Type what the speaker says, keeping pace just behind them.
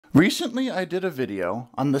Recently, I did a video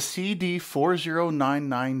on the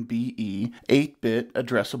CD4099BE 8-bit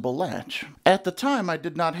addressable latch. At the time, I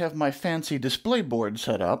did not have my fancy display board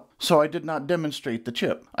set up, so I did not demonstrate the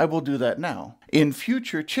chip. I will do that now. In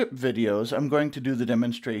future chip videos, I'm going to do the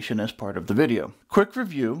demonstration as part of the video. Quick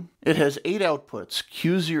review, it has 8 outputs,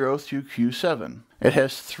 Q0 through Q7. It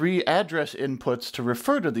has 3 address inputs to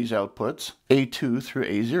refer to these outputs, A2 through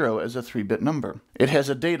A0 as a 3-bit number. It has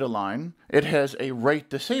a data line, it has a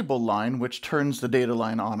write disable line which turns the data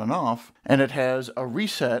line on and off, and it has a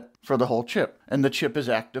reset for the whole chip. And the chip is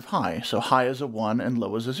active high, so high is a 1 and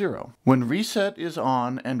low is a 0. When reset is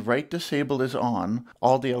on and write disable is on,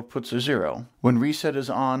 all the outputs are 0. When reset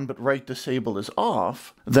is on but write disable is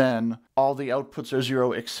off, then all the outputs are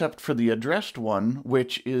 0 except for the addressed one,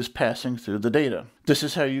 which is passing through the data. This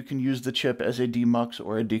is how you can use the chip as a demux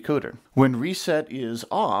or a decoder. When reset is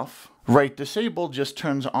off, write disable just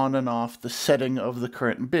turns on and off the setting of the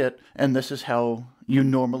current bit, and this is how you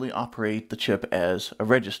normally operate the chip as a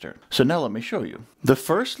register. So now let me show you. The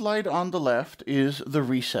first light on the left is the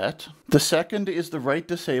reset, the second is the write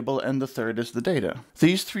disable, and the third is the data.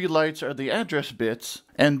 These 3 lights are the address bits,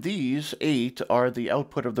 and these 8 are the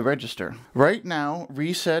output of the register. Right now,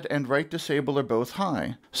 reset and write disable are both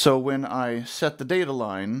high, so when I set the data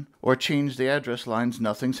line or change the address lines,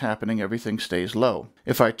 nothing's happening, everything stays low.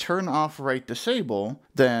 If I turn off write disable,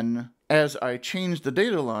 then as I change the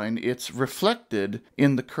data line, it's reflected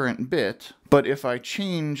in the current bit, but if I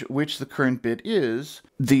change which the current bit is,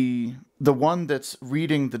 the one that's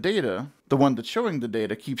reading the data, the one that's showing the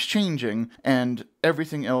data, keeps changing, and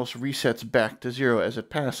everything else resets back to 0 as it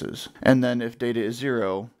passes. And then if data is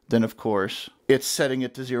 0, then of course it's setting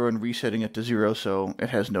it to 0 and resetting it to 0, so it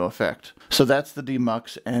has no effect. So that's the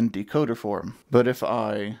demux and decoder form. But if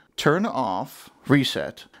I turn off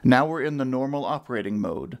reset, now we're in the normal operating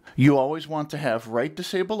mode. You always want to have write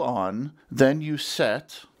disable on, then you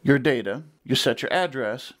set your data, you set your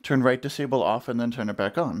address, turn write disable off, and then turn it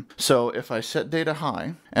back on. So if I set data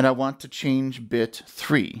high, and I want to change bit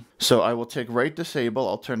 3, so I will take write disable,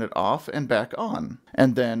 I'll turn it off and back on.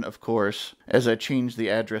 And then, of course, as I change the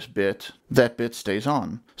address bit, that bit stays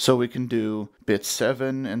on. So we can do bit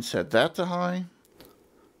 7 and set that to high,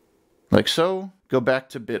 like so. Go back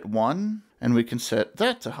to bit 1, and we can set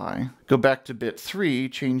that to high. Go back to bit 3,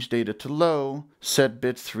 change data to low, set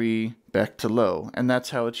bit 3 back to low, and that's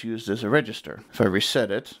how it's used as a register. If I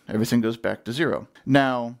reset it, everything goes back to 0.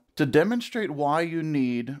 Now, to demonstrate why you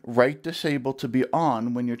need write disable to be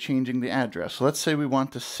on when you're changing the address, let's say we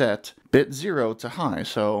want to set bit 0 to high,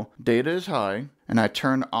 so data is high, and I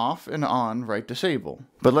turn off and on write disable.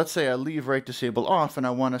 But let's say I leave write disable off and I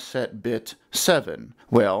want to set bit 7.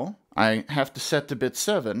 Well, I have to set to bit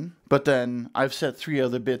 7, but then I've set 3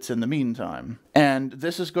 other bits in the meantime. And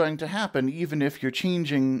this is going to happen even if you're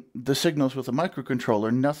changing the signals with a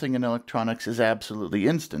microcontroller. Nothing in electronics is absolutely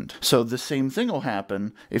instant. So the same thing will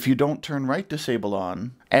happen if you don't turn write disable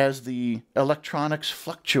on. As the electronics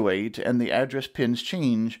fluctuate and the address pins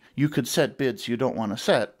change, you could set bits you don't want to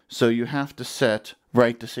set. So you have to set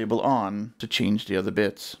write disable on to change the other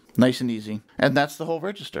bits. Nice and easy. And that's the whole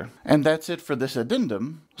register. And that's it for this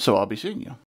addendum, so I'll be seeing you.